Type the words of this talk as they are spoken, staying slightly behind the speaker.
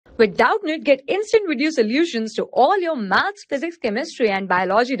With Doubtnut, get instant video solutions to all your maths, physics, chemistry, and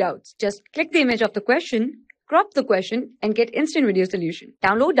biology doubts. Just click the image of the question, crop the question, and get instant video solution.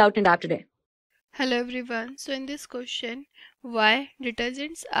 Download Doubtnut app today. Hello everyone. So in this question, why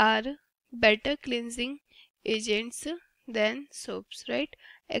detergents are better cleansing agents than soaps, right?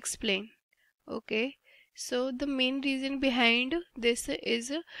 Explain. Okay. So the main reason behind this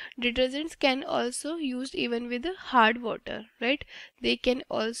is detergents can also used even with hard water, right? They can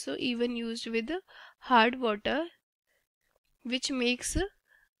also even used with hard water, which makes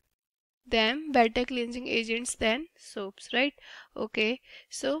them better cleansing agents than soaps, right? Okay.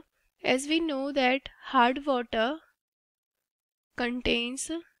 So as we know that hard water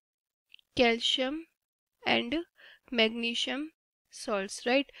contains calcium and magnesium salts,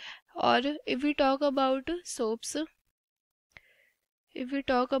 right? Or if we talk about soaps,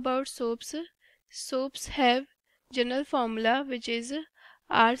 soaps have general formula which is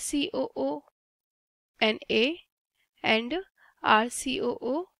RCOONA and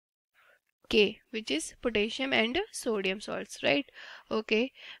RCOOK, which is potassium and sodium salts, right?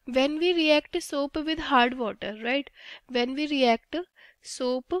 Okay. When we react soap with hard water, right? When we react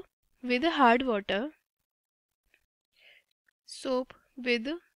soap with hard water,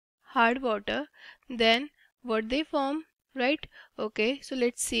 then what they form, right? Okay, so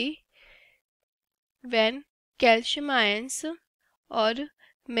let's see. When calcium ions or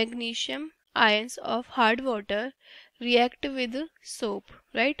magnesium ions of hard water react with soap,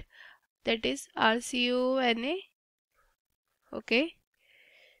 right? That is RCONA. Okay,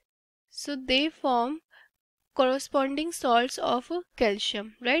 so they form corresponding salts of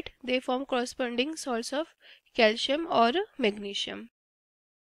calcium, right? They form corresponding salts of calcium or magnesium,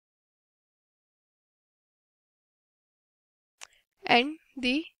 and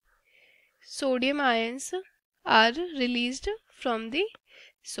the sodium ions are released from the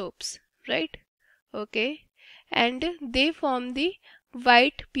soaps, right? Okay, and they form the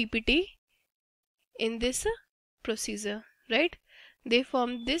white PPT in this procedure, right? They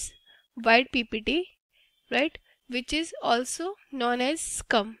form this white PPT, right, which is also known as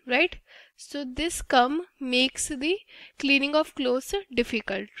scum, right? So this scum makes the cleaning of clothes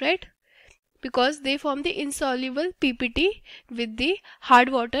difficult, right? Because they form the insoluble PPT with the hard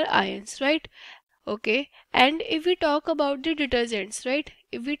water ions, right? Okay, and if we talk about the detergents, right?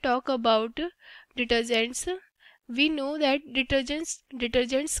 If we talk about detergents, we know that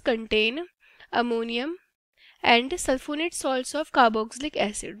detergents contain ammonium and sulfonate salts of carboxylic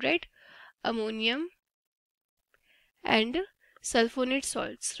acid, right? Ammonium and sulfonate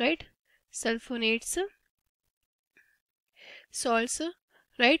salts, right? Sulfonates salts,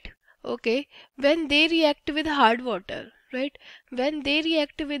 right? Okay, when they react with hard water, right? When they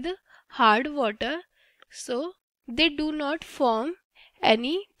react with hard water, so they do not form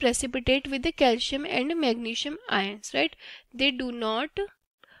any precipitate with the calcium and magnesium ions, right? They do not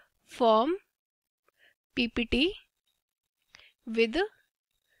form PPT with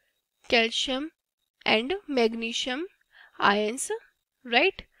calcium and magnesium ions,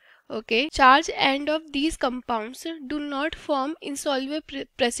 right? Okay, charge end of these compounds do not form insoluble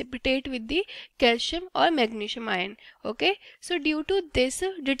precipitate with the calcium or magnesium ion. Okay, so due to this,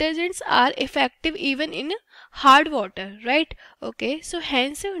 detergents are effective even in hard water, right? Okay, so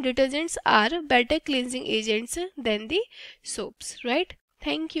hence detergents are better cleansing agents than the soaps, right?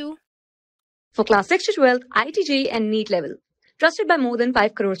 Thank you. For class 6 to 12, IIT JEE and NEET level. Trusted by more than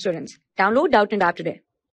 5 crore students. Download Doubtnut app today.